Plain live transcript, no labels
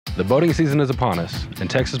The boating season is upon us, and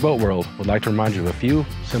Texas Boat World would like to remind you of a few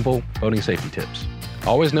simple boating safety tips.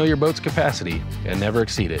 Always know your boat's capacity and never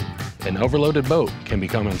exceed it. An overloaded boat can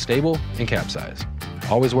become unstable and capsize.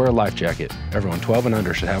 Always wear a life jacket. Everyone 12 and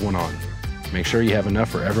under should have one on. Make sure you have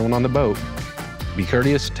enough for everyone on the boat. Be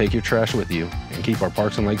courteous, take your trash with you, and keep our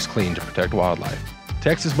parks and lakes clean to protect wildlife.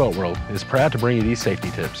 Texas Boat World is proud to bring you these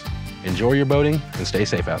safety tips. Enjoy your boating and stay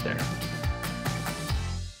safe out there.